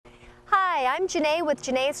Hi, I'm Jene with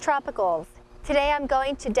Jene's Tropicals. Today I'm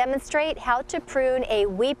going to demonstrate how to prune a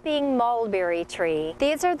weeping mulberry tree.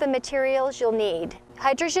 These are the materials you'll need: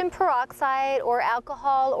 hydrogen peroxide or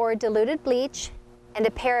alcohol or diluted bleach, and a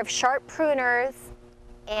pair of sharp pruners,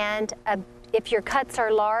 and if your cuts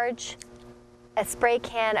are large, a spray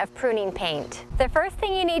can of pruning paint. The first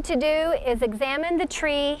thing you need to do is examine the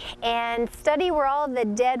tree and study where all the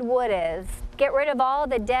dead wood is. Get rid of all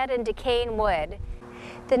the dead and decaying wood.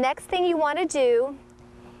 The next thing you want to do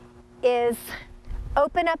is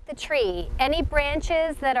open up the tree. Any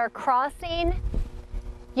branches that are crossing,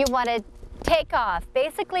 you want to take off.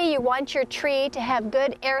 Basically, you want your tree to have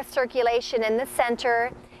good air circulation in the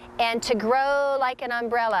center and to grow like an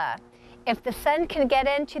umbrella. If the sun can get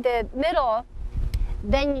into the middle,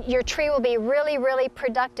 then your tree will be really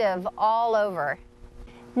productive all over.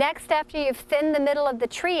 Next, after you've thinned the middle of the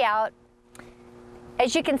tree out,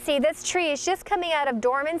 as you can see, this tree is just coming out of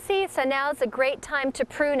dormancy, so now is a great time to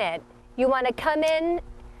prune it. You want to come in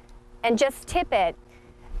and just tip it.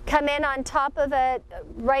 Come in on top of it,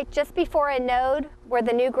 right just before a node where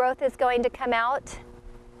the new growth is going to come out.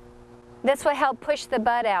 This will help push the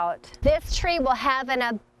bud out. This tree will have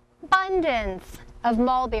an abundance of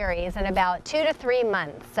mulberries in about 2 to 3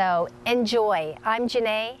 months, so enjoy. I'm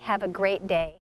Jene. Have a great day.